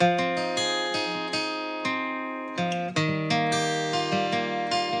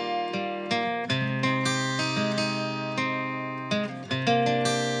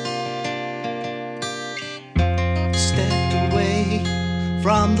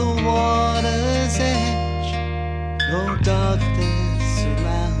the water's edge, no darkness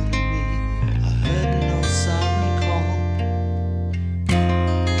surrounding me. I heard no siren call.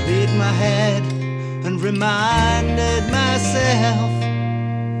 Laid my head and reminded myself,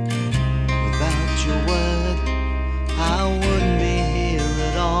 without your word I wouldn't be here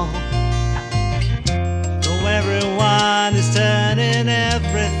at all. Though everyone is turning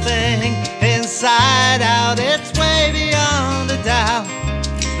everything inside out, it's way beyond a doubt.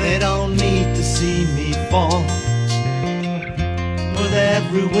 They don't need to see me fall. With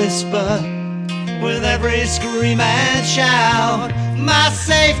every whisper, with every scream and shout, my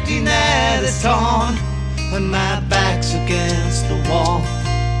safety net is torn and my back's against the wall.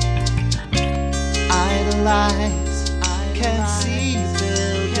 Idolise, can't see,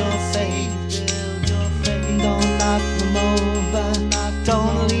 build your faith. Don't knock them over,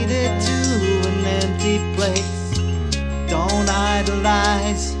 don't lead it to an empty place. Don't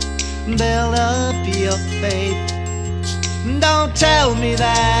idolize, build up your faith. Don't tell me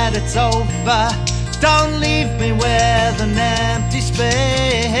that it's over, don't leave me with an empty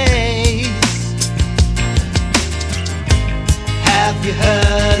space. Have you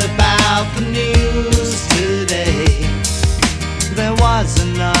heard about the news today? There was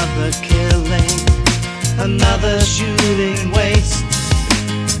another killing, another shooting waste.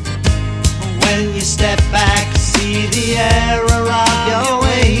 When you step back, see the error of your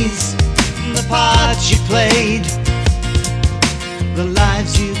ways, the part you played, the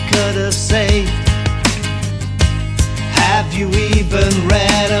lives you could have saved. Have you even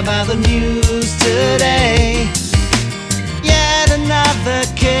read about the news today? Yet another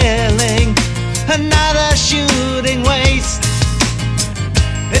killing, another shooting waste.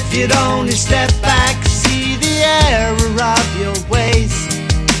 If you'd only step back, see the error of your ways,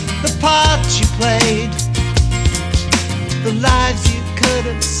 the part you played, the lives you could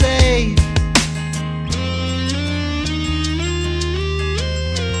have saved.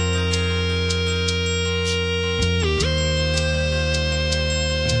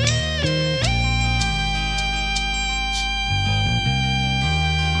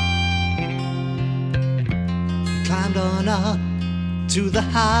 Climbed on up to the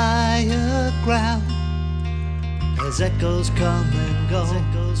higher ground as echoes come and go.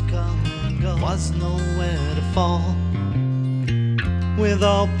 Was nowhere to fall. With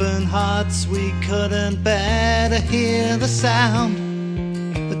open hearts we couldn't bear to hear the sound,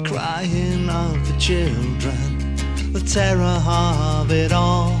 the crying of the children, the terror of it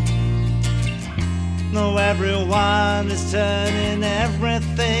all. Though everyone is turning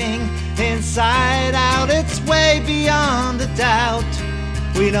everything inside out, it's way beyond a doubt.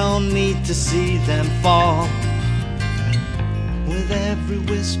 We don't need to see them fall. With every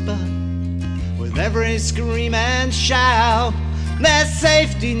whisper, with every scream and shout, their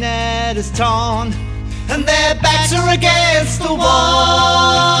safety net is torn and their backs are against the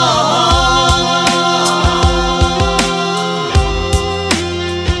wall.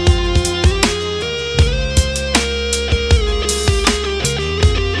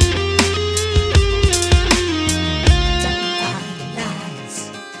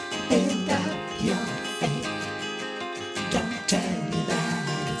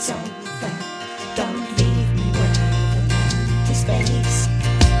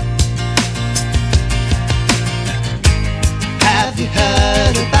 Have you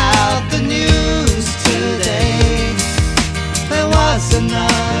heard about the news today? There was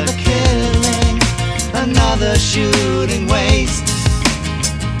another killing, another shooting waste.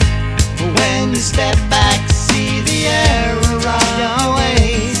 When you step back, see the error of your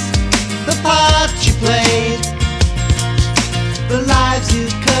ways, the part you played, the lives you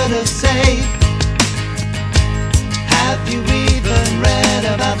could have saved. Have you even read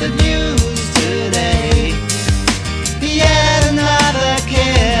about the news today? Yet another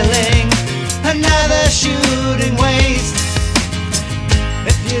killing, another shooting waste.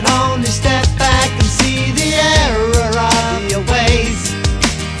 If you'd only step back and see the error of your ways,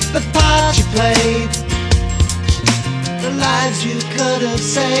 the part you played, the lives you could have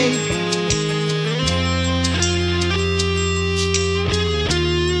saved.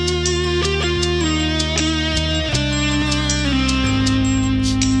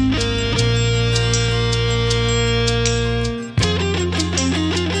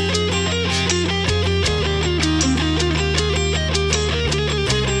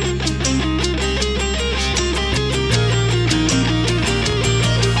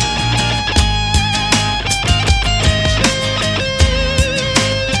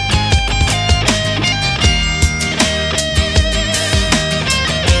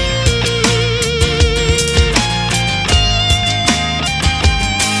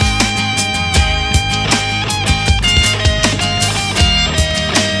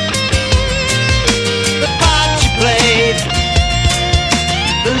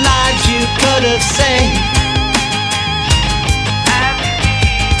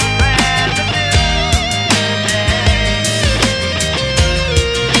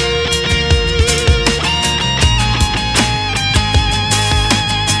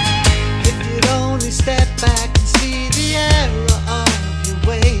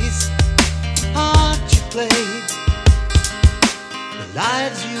 played, the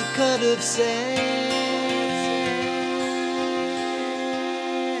lives you could have saved.